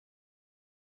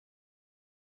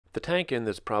The tank in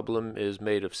this problem is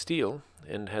made of steel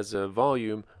and has a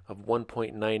volume of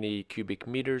 1.90 cubic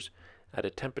meters at a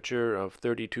temperature of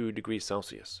 32 degrees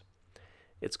Celsius.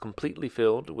 It's completely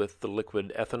filled with the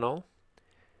liquid ethanol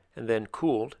and then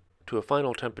cooled to a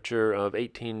final temperature of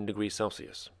 18 degrees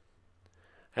Celsius.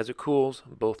 As it cools,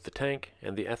 both the tank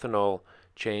and the ethanol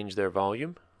change their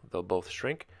volume. They'll both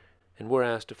shrink, and we're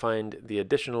asked to find the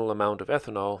additional amount of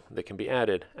ethanol that can be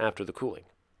added after the cooling.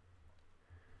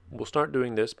 We'll start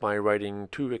doing this by writing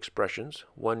two expressions,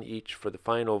 one each for the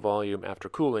final volume after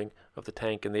cooling of the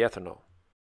tank and the ethanol.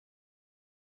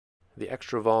 The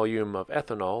extra volume of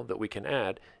ethanol that we can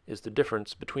add is the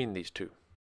difference between these two.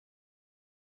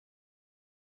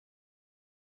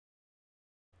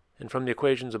 And from the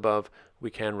equations above,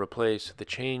 we can replace the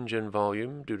change in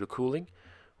volume due to cooling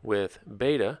with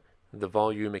beta, the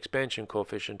volume expansion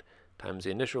coefficient, times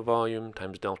the initial volume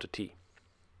times delta T.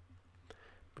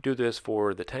 We do this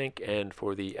for the tank and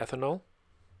for the ethanol,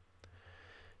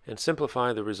 and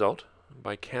simplify the result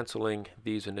by canceling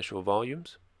these initial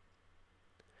volumes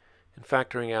and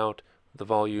factoring out the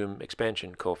volume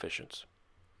expansion coefficients.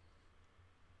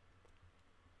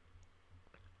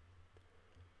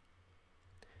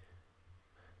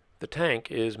 The tank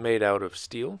is made out of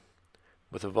steel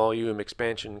with a volume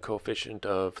expansion coefficient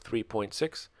of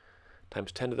 3.6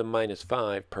 times 10 to the minus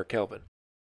 5 per Kelvin.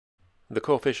 The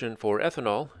coefficient for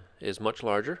ethanol is much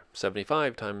larger,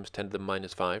 75 times 10 to the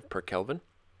minus 5 per Kelvin.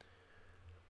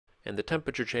 And the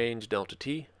temperature change, delta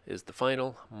T, is the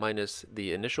final minus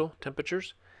the initial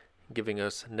temperatures, giving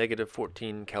us negative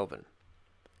 14 Kelvin.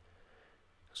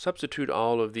 Substitute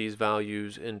all of these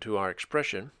values into our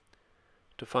expression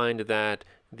to find that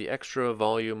the extra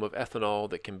volume of ethanol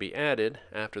that can be added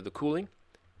after the cooling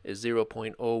is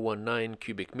 0.019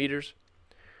 cubic meters,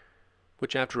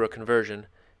 which after a conversion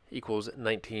equals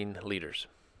 19 liters.